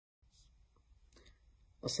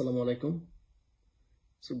আসসালামু আলাইকুম।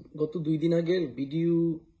 সো গত 2 দিন আগের ভিডিও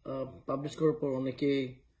পাবলিশ করার পর অনেকে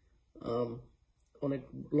অনেক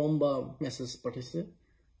লম্বা মেসেজ পাঠিয়েছে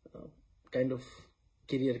কাইন্ড অফ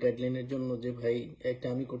কেরিয়ার গাইডলাইনের জন্য, যে ভাই একটা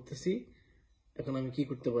আমি করতেছি, এখন আমি কি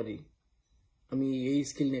করতে পারি, আমি এই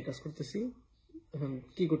স্কিল নিয়ে কাজ করতেছি, এখন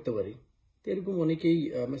কি করতে পারি। তো এরকম অনেকেই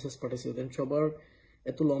মেসেজ পাঠিয়েছে। দেন সবার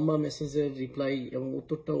এত লম্বা মেসেজের রিপ্লাই এবং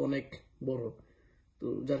উত্তরটাও অনেক বড়, তো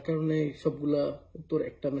যার কারণে সবগুলা উত্তর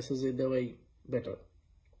একটা মেসেজে দেওয়াই বেটার।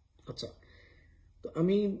 আচ্ছা, তো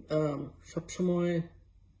আমি সবসময়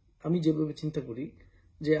আমি যেভাবে চিন্তা করি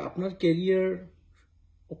যে আপনার ক্যারিয়ার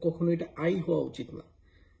কখনো এটা আই হওয়া উচিত না।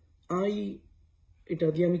 আই, এটা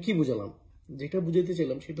দিয়ে আমি কি বুঝালাম, যেটা বুঝাতে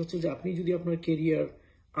চাইলাম সেটা হচ্ছে যে আপনি যদি আপনার ক্যারিয়ার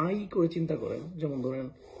আই করে চিন্তা করেন, যেমন ধরেন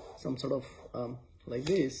some sort of like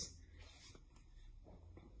this,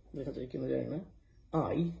 দেখা যায় কিনা যায় না,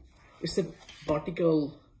 I it's a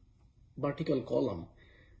vertical column.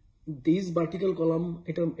 This vertical column,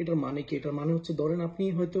 এটার মানে কি? এটার মানে হচ্ছে ধরেন আপনি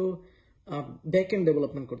হয়তো ব্যাক এন্ড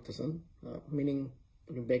ডেভেলপমেন্ট করতেছেন, meaning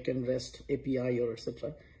back end rest API or etcetera,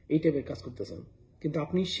 এই টাইপের কাজ করতেছেন, কিন্তু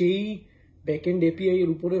আপনি সেই ব্যাক এন্ড এপিআই এর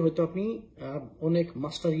উপরে হয়তো আপনি অনেক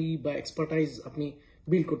মাস্টারি বা এক্সপার্টাইজ আপনি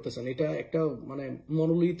বিল্ড করতেছেন। এটা একটা মানে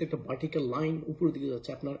মনোলিথ, একটা ভার্টিক্যাল লাইন উপরের দিকে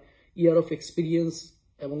যাচ্ছে। আপনার ইয়ার অফ এক্সপিরিয়েন্স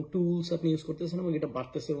এবং টুলস আপনি ইউজ করতেছেন এবং এটা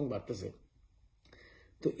বাড়তেছে এবং বাড়তেছে।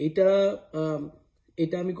 তো এটা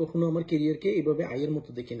এটা আমি কখনো আমার কেরিয়ারকে এইভাবে আয়ের মতো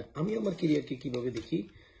দেখি না। আমি আমার কেরিয়ারকে কিভাবে দেখি,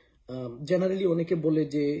 জেনারেলি অনেকে বলে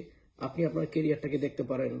যে আপনি আপনার কেরিয়ারটাকে দেখতে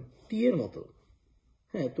পারেন টি এর মতো।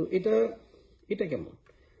 হ্যাঁ, তো এটা এটা কেমন?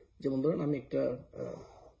 যেমন ধরেন আমি একটা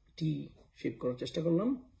টি শেপ করার চেষ্টা করলাম,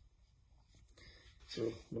 so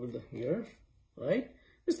here, right,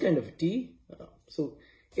 this kind of T. So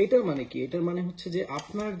এটার মানে কি? এটার মানে হচ্ছে যে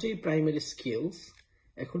আপনার যে প্রাইমারি স্কিলস,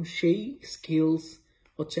 এখন সেই স্কিলস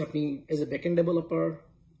হচ্ছে আপনি এজ এ ব্যাকএন্ড ডেভেলপার,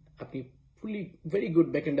 আপনি ফুলি very good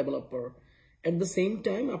backend developer. At the same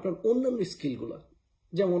time আপনার অন্যান্য স্কিলগুলো,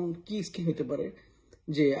 যেমন কি স্কিল হতে পারে,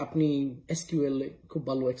 যে আপনি এসকিউএল এ খুব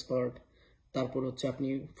ভালো এক্সপার্ট, তারপর হচ্ছে আপনি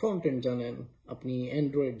ফ্রন্ট এন্ড জানেন, আপনি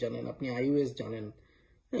অ্যান্ড্রয়েড জানেন, আপনি আইওএস জানেন,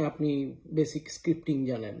 হ্যাঁ, আপনি বেসিক স্ক্রিপ্টিং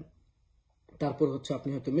জানেন, তারপর হচ্ছে আপনি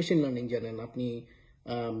হয়তো মেশিন লার্নিং জানেন, আপনি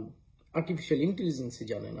আর্টিফিশিয়াল ইন্টেলিজেন্সি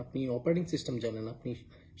জানেন, আপনি অপারেটিং সিস্টেম জানেন, আপনি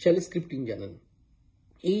শেল স্ক্রিপ্টিং জানেন।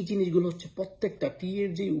 এই জিনিসগুলো হচ্ছে প্রত্যেকটা টি এর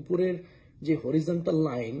যে উপরের যে হরিজন্টাল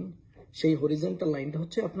লাইন, সেই হরিজন্টাল লাইনটা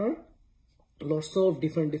হচ্ছে আপনার lots of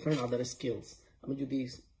different other skills. আমি যদি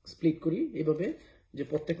স্প্লিট করি এইভাবে, যে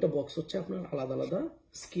প্রত্যেকটা বক্স হচ্ছে আপনার আলাদা আলাদা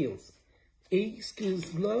স্কিলস। এই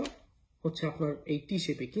স্কিলসগুলো হচ্ছে আপনার এই টি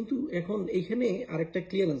শেপে। কিন্তু এখন এইখানে আরেকটা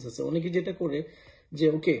ক্লিয়ারেন্স আছে। অনেকে যেটা করে যে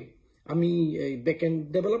ওকে, আমি এই ব্যাকএন্ড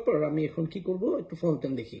ডেভেলপার, আমি এখন কি করব, একটু ফ্রন্ট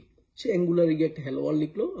এন্ড দেখি। সে অ্যাঙ্গুলারে গিয়ে একটা হ্যালো ওয়ার্ল্ড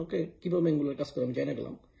লিখলো, ওকে কিভাবে অ্যাঙ্গুলার কাজ করে আমি জেনে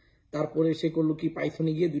গেলাম। তারপরে সে করলো কি,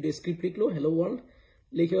 পাইথনে গিয়ে 2টা স্ক্রিপ্ট লিখলো, হ্যালো ওয়ার্ল্ড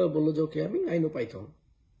লিখে বললো যে ওকে আমি আই নো পাইথন।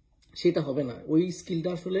 সেটা হবে না, ওই স্কিলটা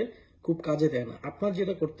আসলে খুব কাজে দেয় না। আপনার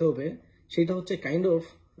যেটা করতে হবে সেটা হচ্ছে কাইন্ড অফ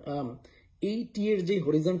এই টি এর যে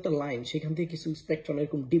হরিজন্টাল লাইন, সেখান থেকে কিছু স্পেকট্রাম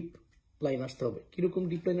এরকম ডিপ লাইন আসতে হবে। কিরকম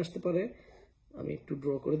ডিপ লাইন আসতে পারে আমি একটু ড্র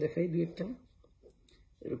করে দেখাই, দুই একটা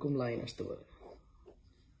এরকম লাইন আসতে পারে।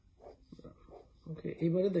 ওকে,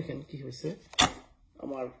 এইবারে দেখেন কি হয়েছে,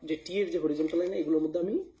 আমার যে টি এর যে হরিজন্টাল লাইন, এগুলোর মধ্যে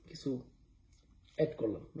আমি কিছু অ্যাড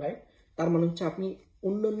করলাম, রাইট। তার মানে হচ্ছে আপনি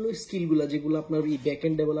অন্যান্য স্কিলগুলা যেগুলো আপনার এই ব্যাক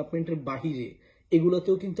এন্ড ডেভেলপমেন্টের বাহিরে,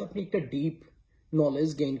 এগুলোতেও কিন্তু আপনি একটা ডিপ নলেজ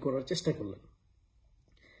গেইন করার চেষ্টা করলেন।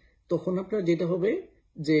 তখন আপনার যেটা হবে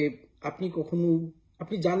যে আপনি কখনো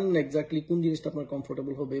আপনি জানেন না এক্স্যাক্টলি কোন জিনিসটা আপনার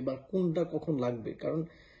কমফোর্টেবল হবে বা কোনটা কখন লাগবে। কারণ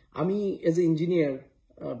আমি এজ এ ইঞ্জিনিয়ার,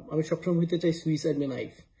 আমি সবসময় হইতে চাই সুইচ আর্মি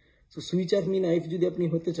নাইফ। তো সুইচ আর্মি নাইফ যদি আপনি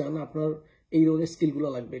হতে চান, আপনার এই ধরনের স্কিলগুলো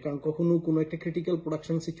লাগবে। কারণ কখনো কোনো একটা ক্রিটিক্যাল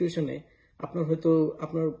প্রোডাকশন সিচুয়েশনে আপনার হয়তো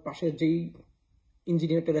আপনার পাশের যেই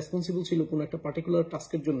ইঞ্জিনিয়ারটা রেসপন্সিবল ছিল কোনো একটা পার্টিকুলার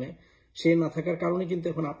টাস্কের জন্য, সে না থাকার কারণে কিন্তু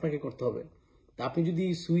এখন আপনাকে করতে হবে। তা আপনি যদি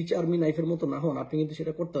সুইচ আর্মি নাইফের মতো না হন, আপনি কিন্তু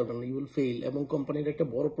সেটা করতে পারবেন না, ইউ উইল ফেইল, এবং কোম্পানির একটা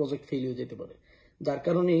বড় প্রজেক্ট ফেল হয়ে যেতে পারে। যার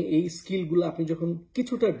কারণে এই স্কিলগুলো আপনি যখন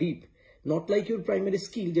কিছুটা deep, not like your primary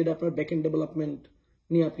skill যেটা আপনার ব্যাক এন্ড ডেভেলপমেন্ট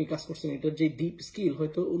নিয়ে আপনি কাজ করছেন, এটার যে ডিপ স্কিল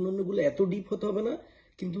হয়তো অন্যান্যগুলো এত ডিপ হতে হবে না,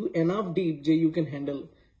 কিন্তু এনাফ ডিপ যে you can handle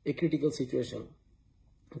a critical situation.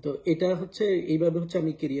 তো এটা হচ্ছে এইভাবে হচ্ছে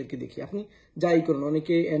আমি কেরিয়ারকে দেখি। আপনি যাই করেন,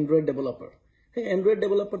 অনেকে অ্যান্ড্রয়েড ডেভেলপার, হ্যাঁ অ্যান্ড্রয়েড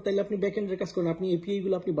ডেভেলপার, তাইলে আপনি ব্যাক এন্ডের কাজ করেন, আপনি এপিআই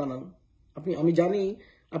গুলো আপনি বানান। আমি জানি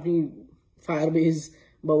আপনি ফায়ারবেস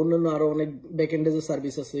বা অন্যান্য আরো অনেক ব্যাক এন্ডের যে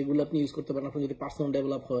সার্ভিস আছে এগুলো আপনি ইউজ করতে পারেন। আপনি যদি পার্সোনাল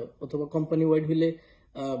ডেভেলপ হয় অথবা কোম্পানি ওয়াইড হইলে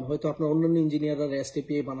হয়তো আপনার অন্যান্য ইঞ্জিনিয়াররা রেস্ট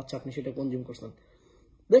এপিআই বানাচ্ছে, আপনি সেটা কনজিউম করছেন,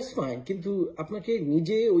 দ্যাটস ফাইন। কিন্তু আপনাকে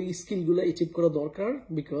নিজে ওই স্কিলগুলো অ্যাচিভ করা দরকার,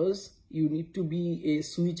 because you need to B A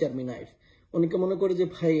switch army knife. অনেকে মনে করে যে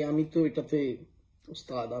ভাই আমি তো এটাতে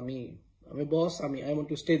উস্তাদ আমি আমি বস, I want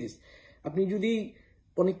to stay this. আপনি যদি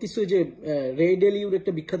অনেক কিছু, যে রে ডেলিউর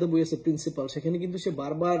একটা বিখ্যাত বই আছে প্রিন্সিপাল, সেখানে কিন্তু সে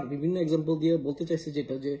বারবার বিভিন্ন এক্সাম্পল দিয়ে বলতে চাইছে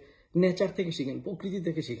যেটা যে নেচার থেকে শিখেন, প্রকৃতি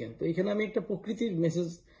থেকে শিখেন। তো এখানে আমি একটা প্রকৃতির মেসেজ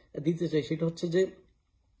দিতে চাই, সেটা হচ্ছে যে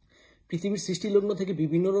পৃথিবীর সৃষ্টিলগ্ন থেকে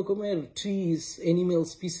বিভিন্ন রকমের ট্রিজ, অ্যানিমেল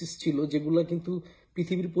স্পিসিস ছিল, যেগুলো কিন্তু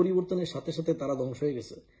পৃথিবীর পরিবর্তনের সাথে সাথে তারা ধ্বংস হয়ে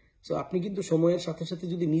গেছে। সো আপনি কিন্তু সময়ের সাথে সাথে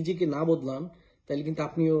যদি নিজেকে না বদলান, তাহলে কিন্তু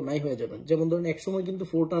আপনিও নাই হয়ে যাবেন। যেমন ধরেন একসময় কিন্তু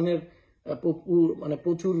ফোরটানের মানে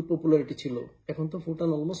প্রচুর পপুলারিটি ছিল, এখন তো Fortran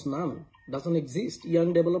almost naan, doesn't exist. Young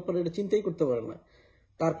developer এটা চিন্তাই করতে পারে না।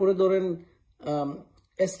 তারপরে ধরেন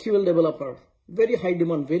SQL developer, very high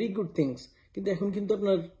demand, very good things, কিন্তু এখন কিন্তু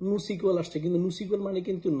আপনার NoSQL আসছে, কিন্তু NoSQL মানে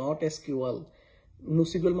কিন্তু নট এসকিউএল,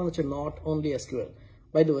 NoSQL মানে হচ্ছে not only SQL,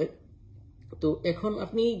 by the way. তো এখন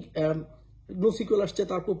আপনি NoSQL আসছে,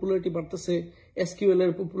 তার পপুলারিটি বাড়তেছে, এসকিউএল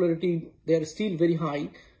এর পপুলারিটি দে আর স্টিল ভেরি হাই,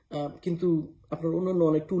 কিন্তু আপনার অন্যান্য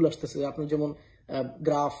অনেক টুল আসতেছে। আপনার যেমন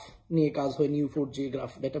গ্রাফ নিয়ে কাজ হয়, Neo4j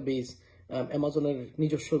গ্রাফ ডেটাবেস, অ্যামাজনের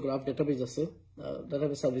নিজস্ব গ্রাফ ডেটাবেস আছে,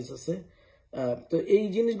 ডেটাবেস সার্ভিস আছে। তো এই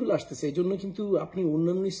জিনিসগুলো আসতেছে, এই জন্য কিন্তু আপনি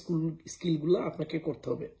অন্যান্য স্কিলগুলো আপনাকে করতে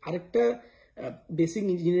হবে। আরেকটা বেসিক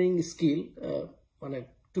ইঞ্জিনিয়ারিং স্কিল, মানে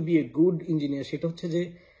two B a good engineer, সেটা হচ্ছে যে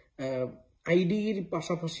আইডির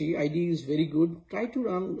পাশাপাশি, ID is very good, try to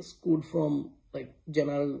run code from like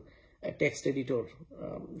general text editor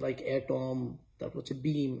like atom, তারপর হচ্ছে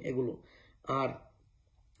বিম, এগুলো। আর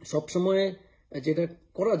সবসময় যেটা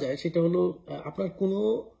করা যায় সেটা হলো আপনার কোনো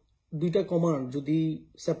দুইটা কমান্ড যদি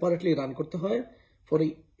সেপারেটলি রান করতে হয়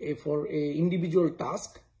for a individual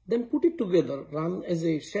task, then put it together, run as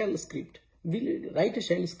a shell script, write a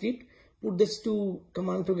shell script, put this two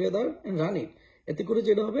command together and run ইট। এতে করে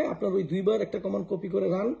যেটা হবে, আপনার ওই দুইবার একটা কমান্ড কপি করে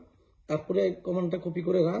রান, তারপরে কমান্ডটা কপি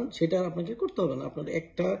করে রান, সেটা আপনাকে করতে হবে না, আপনার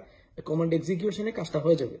একটা কমান্ড এক্সিকিউশনে কাজটা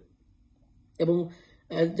হয়ে যাবে। এবং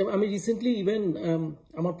আমি রিসেন্টলি ইভেন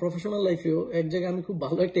আমার প্রফেশনাল লাইফেও এক জায়গায় আমি খুব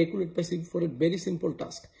ভালো একটা অ্যাকুরেট পাইছি for a very simple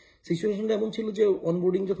task. সিচুয়েশনটা এমন ছিল যে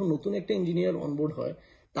অনবোর্ডিং, যখন নতুন একটা ইঞ্জিনিয়ার অনবোর্ড হয়,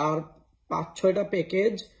 তার 5-6টা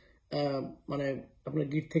প্যাকেজ মানে আপনার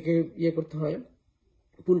গিট থেকে ইয়ে করতে হয়,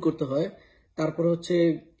 পুল করতে হয়, তারপরে হচ্ছে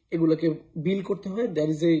এগুলোকে বিল করতে হয়। There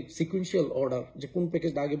is a sequential order, যে কোন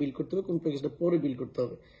প্যাকেজটা আগে বিল করতে হবে, কোন প্যাকেজটা পরে বিল করতে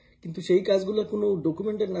হবে। কিন্তু সেই কাজগুলো কোনো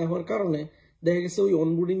ডকুমেন্টেড না হওয়ার কারণে দেখা গেছে ওই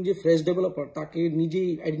অনবোর্ডিং যে ফ্রেশ ডেভেলপার, তাকে নিজেই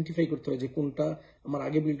আইডেন্টিফাই করতে হয় যে কোনটা আমার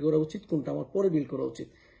আগে বিল্ড করা উচিত, কোনটা আমার পরে বিল্ড করা উচিত।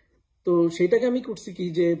 তো সেটাকে আমি করছি কি,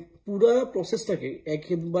 যে পুরা প্রসেসটাকে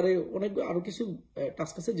একেবারে, অনেক আরো কিছু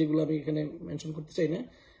টাস্ক আছে যেগুলো আমি এখানে মেনশন করতে চাই না,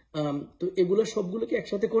 তো এগুলো সবগুলোকে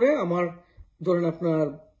একসাথে করে আমার ধরেন আপনার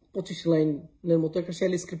 25 লাইনের মতো একটা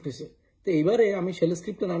শেল স্ক্রিপ্ট হয়েছে। তো এইবারে আমি শেল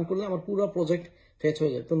স্ক্রিপ্টটা রান করলে আমার পুরো প্রজেক্ট ফেচ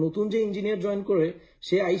হয়ে যায়। তো নতুন যে ইঞ্জিনিয়ার জয়েন করে,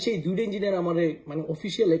 সে আইসেই 2টা ইঞ্জিনিয়ার আমার মানে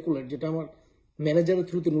অফিসিয়াল একুলেট, যেটা আমার ম্যানেজারের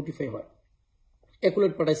থ্রুতে নোটিফাই হয়,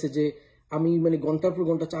 একুলেট পাঠাইছে যে আমি মানে ঘন্টার পর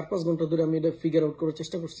ঘন্টা, 4-5 ঘন্টা ধরে আমি এটা ফিগার আউট করার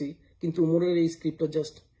চেষ্টা করছি, কিন্তু উমরের এই স্ক্রিপ্টটা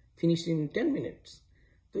জাস্ট ফিনিশ ইন 10 মিনিটস।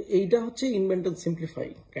 তো এইটা হচ্ছে invent and simplify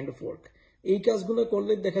kind of work. এই কাজগুলো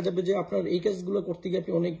করলে দেখা যাবে যে আপনার এই কাজগুলো করতে গিয়ে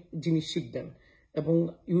আপনি অনেক জিনিস শিখবেন, এবং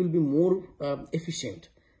you will be more efficient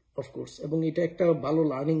of course, এবং এটা একটা ভালো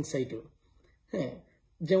লার্নিং সাইটও। হ্যাঁ,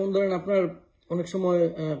 যেমন ধরেন আপনার অনেক সময়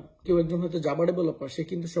কেউ একজন হয়তো জাভা ডেভেলপার, সে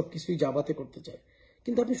কিন্তু সবকিছুই জাভাতে করতে চায়,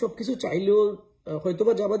 কিন্তু আপনি সবকিছু চাইলেও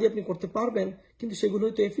হয়তোবা জাভা দিয়ে আপনি করতে পারবেন, কিন্তু সেগুলো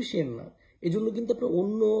হয়তো এফিসিয়েন্ট না। এই জন্য কিন্তু আপনার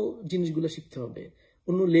অন্য জিনিসগুলো শিখতে হবে,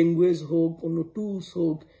 অন্য ল্যাঙ্গুয়েজ হোক, অন্য টুলস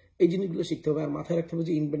হোক, এই জিনিসগুলো শিখতে হবে। আর মাথায় রাখতে হবে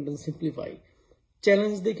যে ইনভেন্ট এন্ড সিম্পলিফাই,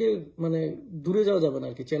 চ্যালেঞ্জ দেখে মানে দূরে যাওয়া যাবে না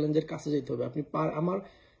আর কি, চ্যালেঞ্জের কাছে যেতে হবে। আপনি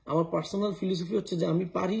আমার পার্সোনাল ফিলোসফি হচ্ছে যে আমি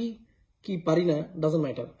পারি কি পারি না doesn't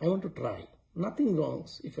matter, I want to try, nothing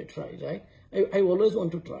রংস if I try, right? I always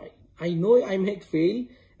want to try. I know I might fail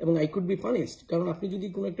এবং I could be punished, কারণ আপনি যদি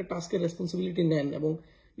কোনো একটা টাস্কের রেসপন্সিবিলিটি নেন এবং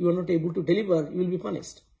you are not able to deliver, you will be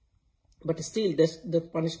punished. But still, that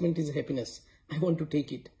punishment is happiness. I want to take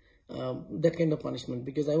it, that kind of punishment,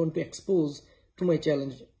 because I want to expose to my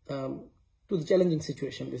challenge, to the challenging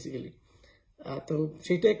situation basically. তো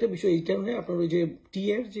সেটা একটা বিষয়। এই কারণে আপনার ওই যে টি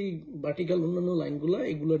এর যে ভার্টিক্যাল অন্যান্য লাইনগুলো,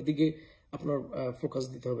 এগুলোর দিকে আপনার ফোকাস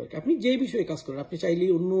দিতে হবে। আপনি যে বিষয়ে কাজ করেন, আপনি চাইলে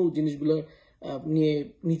অন্য জিনিসগুলো নিয়ে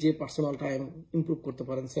নিজে পার্সোনাল টাইম ইমপ্রুভ করতে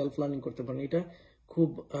পারেন, সেলফ লার্নিং করতে পারেন, এটা খুব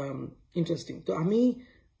ইন্টারেস্টিং। তো আমি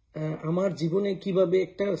আমার জীবনে কিভাবে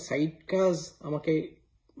একটা সাইড কাজ আমাকে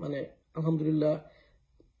মানে আলহামদুলিল্লাহ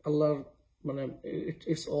আল্লাহর মানে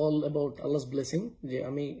ইটস অল অ্যাবাউট আল্লাহস ব্লেসিং, যে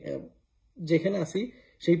আমি যেখানে আছি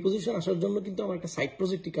সেই পজিশন আসার জন্য কিন্তু আমার একটা সাইড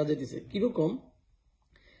প্রজেক্টই কাজে দিছে। কিরকম,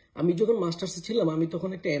 আমি যখন মাস্টার্সে ছিলাম, আমি তখন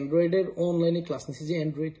একটা অ্যান্ড্রয়েডের অনলাইনে ক্লাস নিয়েছি, যে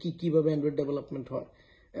অ্যান্ড্রয়েড কিভাবে অ্যান্ড্রয়েড ডেভেলপমেন্ট হয়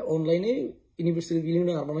অনলাইনে। ইউনিভার্সিটি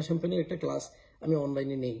ইলিনয় আরবানা শ্যাম্পেনের একটা ক্লাস আমি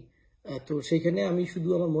অনলাইনে নেই। তো সেখানে আমি শুধু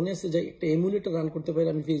আমার মনে আছে যে একটা এমুলেটর রান করতে পারি,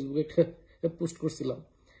 আমি ফেসবুকে একটা পোস্ট করছিলাম।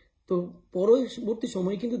 তো পরবর্তী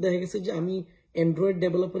সময় কিন্তু দেখা গেছে যে আমি অ্যান্ড্রয়েড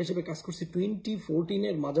ডেভেলপার হিসেবে কাজ করছি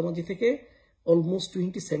 2014-এর মাঝামাঝি থেকে অলমোস্ট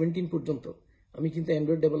 2017 পর্যন্ত আমি কিন্তু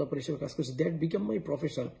অ্যান্ড্রয়েড ডেভেলপার হিসেবে কাজ করছি। That become my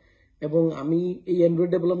profession. এবং আমি এই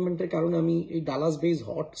অ্যান্ড্রয়েড ডেভেলপমেন্টের কারণে আমি এই ডালাস বেস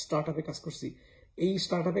হট স্টার্ট আপে কাজ করছি। এই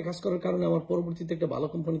স্টার্ট আপে কাজ করার কারণে আমার পরবর্তীতে একটা ভালো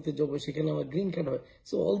কোম্পানিতে জব হয়, সেখানে আমার গ্রিন কার্ড হয়।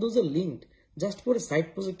 So all those are linked just for a side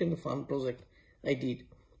project and fun project I did.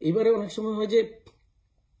 এবারে অনেক সময় হয় যে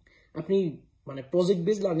আপনি মানে project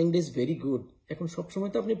based learning is very good. এখন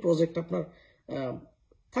সবসময় তো আপনি প্রজেক্ট আপনার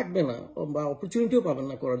থাকবে না বা অপরচুনিটিও পাবেন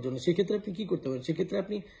না করার জন্য। সেক্ষেত্রে আপনি কি করতে পারেন? সেক্ষেত্রে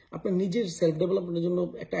আপনি আপনার নিজের সেলফ ডেভেলপমেন্টের জন্য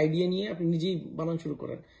একটা আইডিয়া নিয়ে আপনি নিজেই বানানো শুরু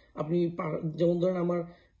করেন। আপনি যেমন ধরেন আমার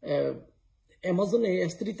অ্যামাজনে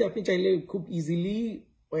S3-তে আপনি চাইলে খুব ইজিলি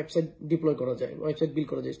ওয়েবসাইট ডিপ্লয় করা যায়, ওয়েবসাইট বিল্ড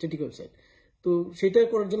করা যায়, স্ট্যাটিক ওয়েবসাইট। তো সেটা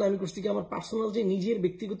করার জন্য আমি করছি কি আমার পার্সোনাল যে নিজের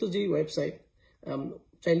ব্যক্তিগত যে ওয়েবসাইট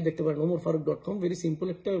চাইলে দেখতে পারেন omarfaroque.com, ভেরি সিম্পল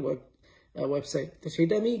একটা ওয়েবসাইট। তো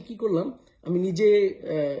সেটা আমি কি করলাম, আমি নিজে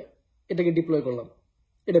এটাকে ডিপ্লয় করলাম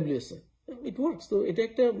AWS এ। It works. তো এটা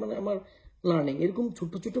একটা মানে আমার লার্নিং। এরকম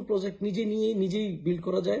ছোট ছোট প্রজেক্ট নিজে নিয়ে নিজেই বিল্ড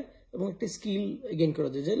করা যায় এবং একটা স্কিল গেইন করা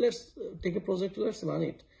যায় যে let's take a project, let's run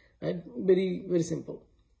it. Very very simple.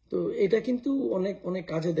 তো এটা কিন্তু অনেক অনেক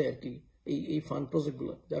কাজে দেয় আর কি এই ফান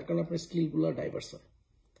প্রজেক্টগুলো, যার কারণে আপনার স্কিলগুলো ডাইভার্স হয়।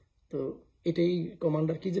 তো এটাই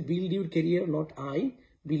কমান্ডার কি যে build your career, not I,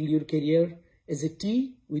 build your career as a T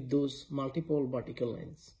with those multiple vertical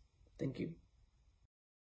lines. Thank you.